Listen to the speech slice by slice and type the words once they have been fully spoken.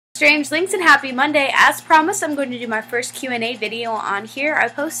Strangelings, and happy Monday. As promised, I'm going to do my first Q&A video on here. I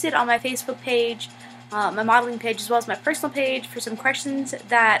posted on my Facebook page, my modeling page, as well as my personal page for some questions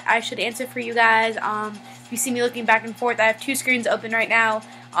that I should answer for you guys. If you see me looking back and forth, I have two screens open right now.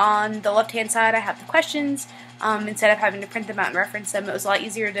 On the left-hand side, I have the questions. Instead of having to print them out and reference them, it was a lot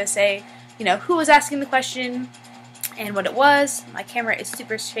easier to say, you know, who was asking the question and what it was. My camera is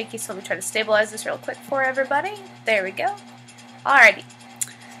super shaky, so let me try to stabilize this real quick for everybody. There we go. Alrighty.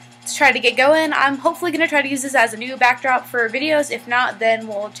 Let's try to get going. I'm hopefully going to try to use this as a new backdrop for videos. If not, then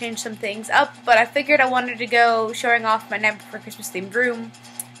we'll change some things up. But I figured I wanted to go showing off my Night Before Christmas themed room.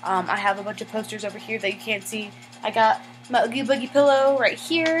 I have a bunch of posters over here that you can't see. I got my Oogie Boogie pillow right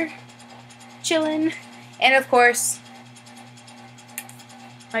here, chilling. And of course,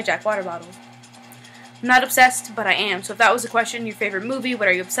 my Jack water bottle. I'm not obsessed, but I am. So if that was a question, your favorite movie, what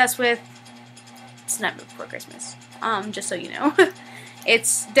are you obsessed with? It's Night Before Christmas. Just so you know.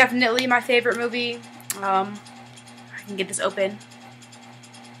 It's definitely my favorite movie. I can get this open.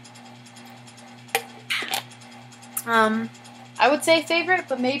 I would say favorite,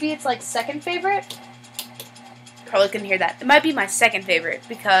 but maybe it's like second favorite. Probably couldn't hear that. It might be my second favorite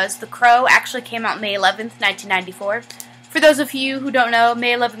because The Crow actually came out May 11th, 1994. For those of you who don't know,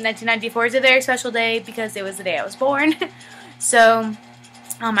 May 11th, 1994 is a very special day because it was the day I was born. So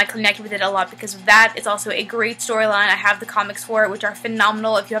I connected with it a lot because of that. It's also a great storyline. I have the comics for it, which are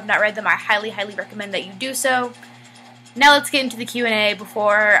phenomenal. If you have not read them, I highly, highly recommend that you do so. Now let's get into the Q&A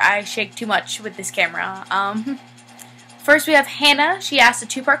before I shake too much with this camera. First we have Hannah. She asked a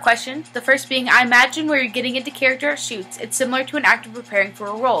two-part question. The first being, I imagine where you're getting into character shoots, it's similar to an actor preparing for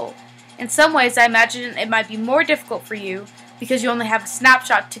a role. In some ways, I imagine it might be more difficult for you because you only have a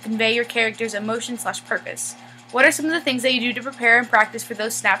snapshot to convey your character's emotion/purpose. What are some of the things that you do to prepare and practice for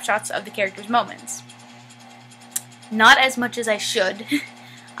those snapshots of the character's moments? Not as much as I should.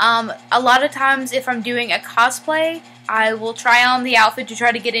 A lot of times if I'm doing a cosplay, I will try on the outfit to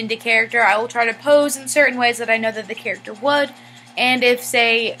try to get into character. I will try to pose in certain ways that I know that the character would. And if,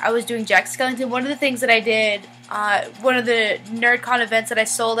 say, I was doing Jack Skellington, one of the things that I did, one of the NerdCon events that I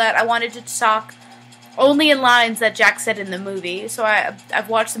sold at, I wanted to talk only in lines that Jack said in the movie. So I've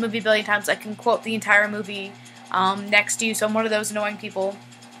watched the movie a billion times. I can quote the entire movie next to you, so I'm one of those annoying people.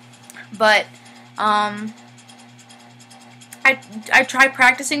 But I try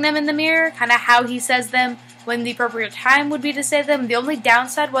practicing them in the mirror, kind of how he says them, when the appropriate time would be to say them. The only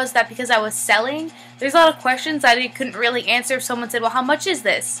downside was that because I was selling, there's a lot of questions that I couldn't really answer if someone said, well, how much is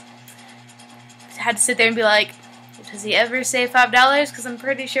this? I had to sit there and be like, does he ever say $5? Because I'm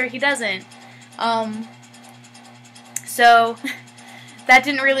pretty sure he doesn't. So that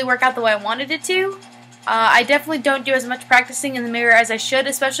didn't really work out the way I wanted it to. I definitely don't do as much practicing in the mirror as I should,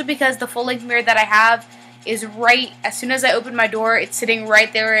 especially because the full-length mirror that I have is right, as soon as I open my door, it's sitting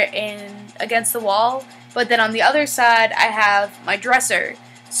right there against the wall. But then on the other side, I have my dresser.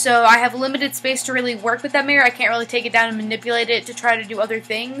 So I have limited space to really work with that mirror. I can't really take it down and manipulate it to try to do other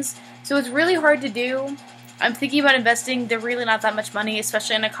things. So it's really hard to do. I'm thinking about investing. They're really not that much money,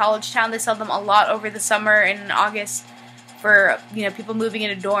 especially in a college town. They sell them a lot over the summer and in August for, you know, people moving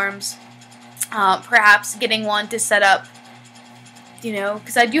into dorms. Perhaps getting one to set up, you know,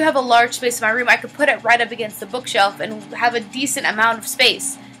 because I do have a large space in my room. I could put it right up against the bookshelf and have a decent amount of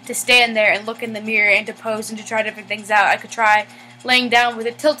space to stand there and look in the mirror and to pose and to try different things out. I could try laying down with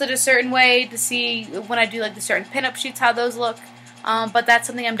it tilted a certain way to see when I do like the certain pinup shoots how those look. But that's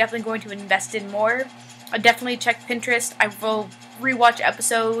something I'm definitely going to invest in more. I definitely check Pinterest. I will rewatch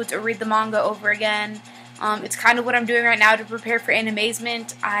episodes or read the manga over again. It's kind of what I'm doing right now to prepare for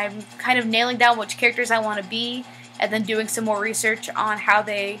Animazement. I'm kind of nailing down which characters I want to be and then doing some more research on how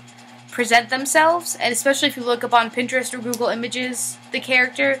they present themselves. And especially if you look up on Pinterest or Google Images the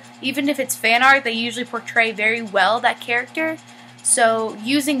character, even if it's fan art, they usually portray very well that character. So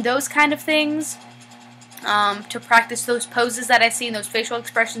using those kind of things to practice those poses that I see and those facial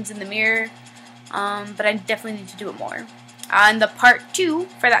expressions in the mirror. But I definitely need to do it more. And the part 2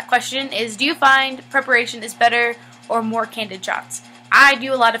 for that question is, do you find preparation is better or more candid shots? I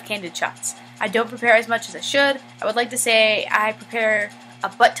do a lot of candid shots. I don't prepare as much as I should. I would like to say I prepare a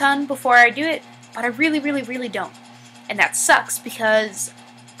butt ton before I do it, but I really, really, really don't. And that sucks because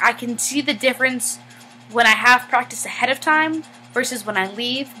I can see the difference when I have practice ahead of time versus when I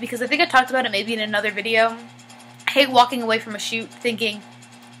leave, because I think I talked about it maybe in another video. I hate walking away from a shoot thinking,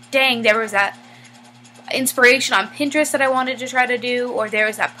 dang, there was that inspiration on Pinterest that I wanted to try to do, or there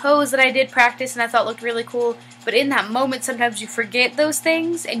was that pose that I did practice and I thought looked really cool, but in that moment sometimes you forget those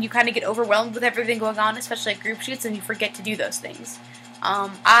things and you kind of get overwhelmed with everything going on, especially at group shoots, and you forget to do those things.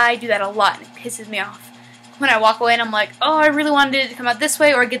 I do that a lot and it pisses me off when I walk away and I'm like, oh, I really wanted it to come out this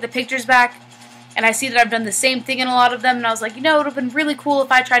way, or I get the pictures back and I see that I've done the same thing in a lot of them, and I was like, you know, it would have been really cool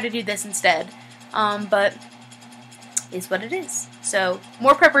if I tried to do this instead. But is what it is. So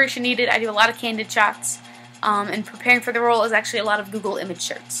more preparation needed. I do a lot of candid shots, and preparing for the role is actually a lot of Google image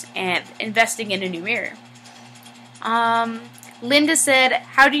search and investing in a new mirror. Linda said,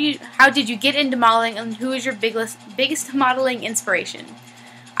 how did you get into modeling, and who is your biggest modeling inspiration?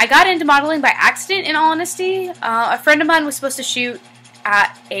 I got into modeling by accident, in all honesty. A friend of mine was supposed to shoot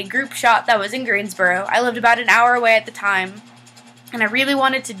at a group shot that was in Greensboro. I lived about an hour away at the time, and I really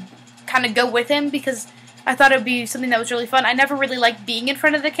wanted to kind of go with him because I thought it would be something that was really fun. I never really liked being in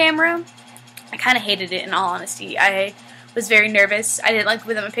front of the camera. I kind of hated it, in all honesty. I was very nervous. I didn't like the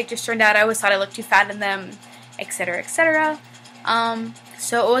way that my pictures turned out. I always thought I looked too fat in them, etc., etc.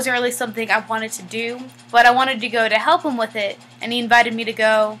 So it wasn't really something I wanted to do, but I wanted to go to help him with it, and he invited me to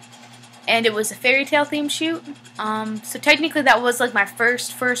go, and it was a fairy tale themed shoot. So technically that was like my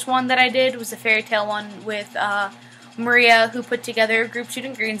first one that I did, was a fairy tale one with Maria, who put together a group shoot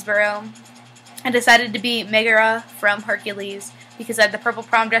in Greensboro. I decided to be Megara from Hercules because I had the purple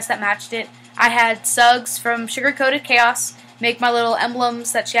prom dress that matched it. I had Suggs from Sugar Coated Chaos make my little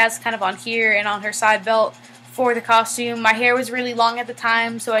emblems that she has kind of on here and on her side belt for the costume. My hair was really long at the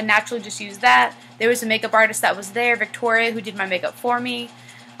time, so I naturally just used that. There was a makeup artist that was there, Victoria, who did my makeup for me.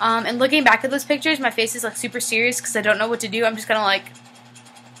 And looking back at those pictures, my face is like super serious because I don't know what to do. I'm just kind of like,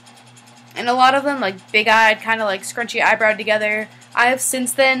 and a lot of them like big-eyed, kind of like scrunchy eyebrow together. I have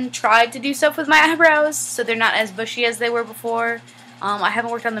since then tried to do stuff with my eyebrows so they're not as bushy as they were before. I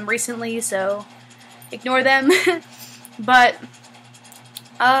haven't worked on them recently, so ignore them. But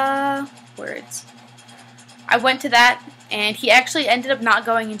words. I went to that, and he actually ended up not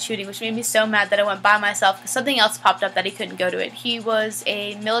going and shooting, which made me so mad that I went by myself because something else popped up that he couldn't go to it. He was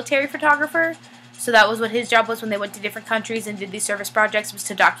a military photographer, so that was what his job was when they went to different countries and did these service projects, was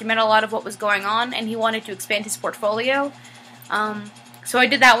to document a lot of what was going on, and he wanted to expand his portfolio. So I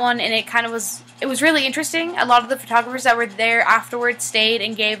did that one, and it was really interesting. A lot of the photographers that were there afterwards stayed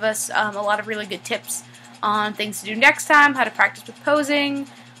and gave us a lot of really good tips on things to do next time, how to practice with posing,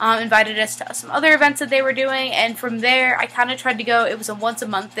 invited us to some other events that they were doing, and from there I kind of tried to go. It was a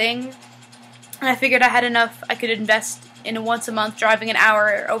once-a-month thing, and I figured I had enough. I could invest in a once-a-month driving an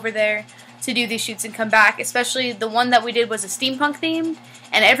hour over there to do these shoots and come back, especially the one that we did was a steampunk themed,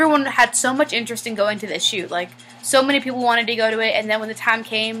 and everyone had so much interest in going to this shoot. Like, so many people wanted to go to it, and then when the time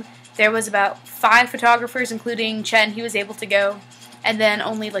came, there was about 5 photographers, including Chen, he was able to go, and then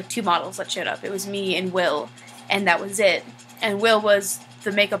only like 2 models that showed up. It was me and Will, and that was it. And Will was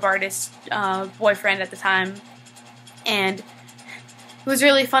the makeup artist boyfriend at the time, and it was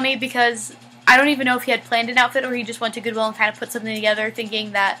really funny because I don't even know if he had planned an outfit or he just went to Goodwill and kind of put something together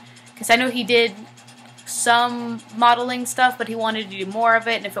thinking that, because I know he did some modeling stuff, but he wanted to do more of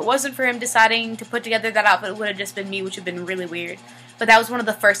it, and if it wasn't for him deciding to put together that outfit, it would have just been me, which would have been really weird. But that was one of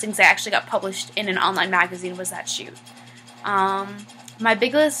the first things that actually got published in an online magazine, was that shoot. My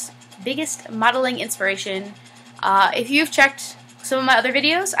biggest modeling inspiration, if you've checked some of my other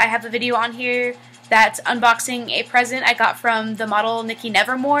videos, I have a video on here that's unboxing a present I got from the model Nikki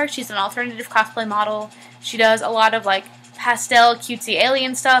Nevermore. She's an alternative cosplay model. She does a lot of like pastel, cutesy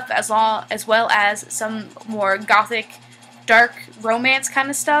alien stuff, as well as some more gothic, dark romance kind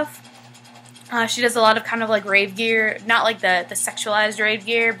of stuff. She does a lot of kind of like rave gear, not like the sexualized rave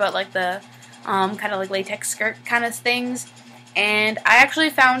gear, but like the kind of like latex skirt kind of things. And I actually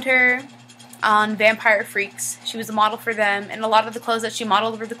found her on Vampire Freaks. She was a model for them, and a lot of the clothes that she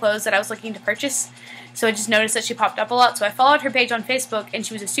modeled were the clothes that I was looking to purchase. So I just noticed that she popped up a lot, so I followed her page on Facebook, and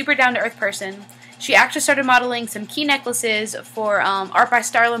she was a super down-to-earth person. She actually started modeling some key necklaces for art by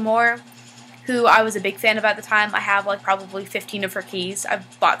Starla Moore, who I was a big fan of at the time. I have like probably 15 of her keys.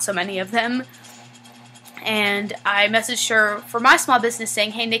 I've bought so many of them. And I messaged her for my small business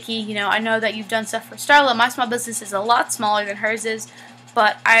saying, hey Nikki, you know, I know that you've done stuff for Starla. My small business is a lot smaller than hers is,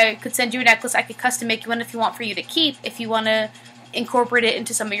 but I could send you a necklace. I could custom make you one if you want for you to keep, if you want to incorporate it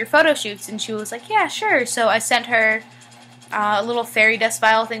into some of your photo shoots. And she was like, yeah, sure. So I sent her a little fairy dust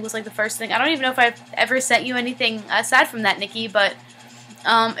file, I think was like the first thing. I don't even know if I've ever sent you anything aside from that, Nikki, but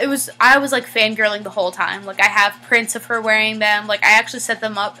I was like fangirling the whole time. Like, I have prints of her wearing them. Like, I actually set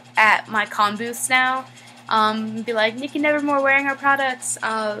them up at my con booths now. Be like, Nikki Nevermore wearing our products,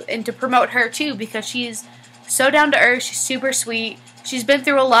 and to promote her too, because she's so down to earth. She's super sweet. She's been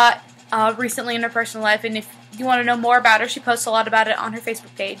through a lot recently in her personal life, and if you want to know more about her, she posts a lot about it on her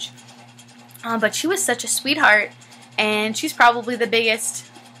Facebook page. But she was such a sweetheart, and she's probably the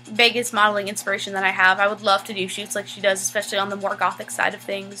biggest modeling inspiration that I have. I would love to do shoots like she does, especially on the more gothic side of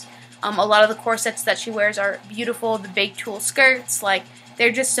things, A lot of the corsets that she wears are beautiful. The big tulle skirts, like,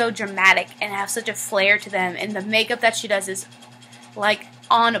 they're just so dramatic and have such a flair to them. And the makeup that she does is, like,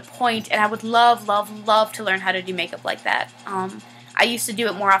 on point. And I would love, love, love to learn how to do makeup like that. I used to do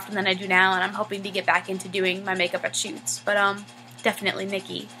it more often than I do now, and I'm hoping to get back into doing my makeup at shoots. But, definitely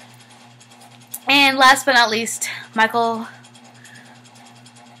Nikki. And last but not least, Michael.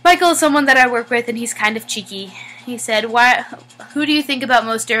 Michael is someone that I work with, and he's kind of cheeky. He said, who do you think about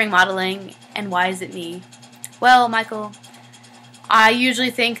most during modeling, and why is it me? Well, Michael, I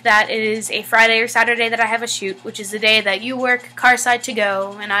usually think that it is a Friday or Saturday that I have a shoot, which is the day that you work carside to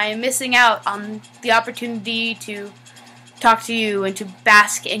go, and I am missing out on the opportunity to talk to you and to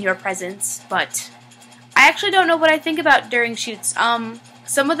bask in your presence. But I actually don't know what I think about during shoots.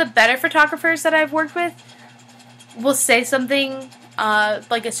 Some of the better photographers that I've worked with will say something,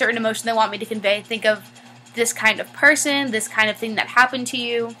 like a certain emotion they want me to convey. Think of this kind of person, this kind of thing that happened to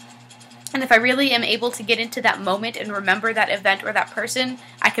you. And if I really am able to get into that moment and remember that event or that person,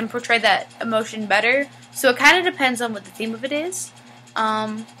 I can portray that emotion better. So it kind of depends on what the theme of it is,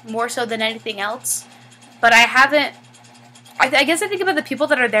 more so than anything else. But I guess I think about the people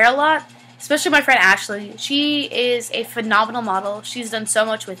that are there a lot, especially my friend Ashley. She is a phenomenal model. She's done so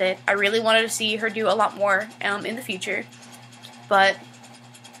much with it. I really wanted to see her do a lot more in the future. But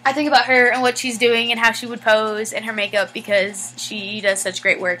I think about her and what she's doing and how she would pose and her makeup because she does such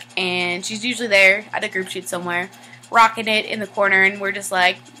great work. And she's usually there at a group shoot somewhere, rocking it in the corner, and we're just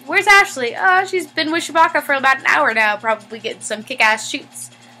like, where's Ashley? Oh, she's been with Shabaka for about an hour now, probably getting some kick-ass shoot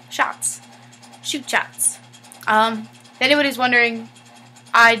shots. If anybody's wondering,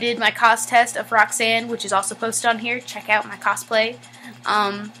 I did my cos test of Roxanne, which is also posted on here. Check out my cosplay.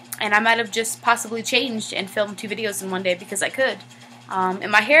 And I might have just possibly changed and filmed 2 videos in one day because I could.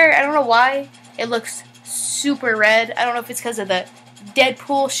 And my hair, I don't know why, it looks super red. I don't know if it's because of the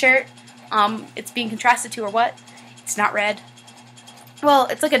Deadpool shirt it's being contrasted to or what. It's not red. Well,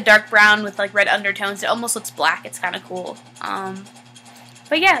 it's like a dark brown with like red undertones. It almost looks black. It's kind of cool.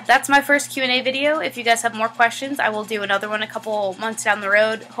 But yeah, that's my first Q&A video. If you guys have more questions, I will do another one a couple months down the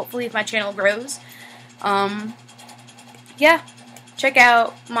road, hopefully if my channel grows. Yeah, check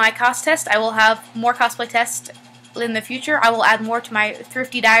out my cos test. I will have more cosplay tests in the future. I will add more to my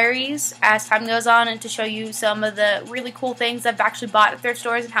thrifty diaries as time goes on and to show you some of the really cool things I've actually bought at thrift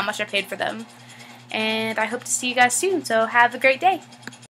stores and how much I paid for them. And I hope to see you guys soon, so have a great day.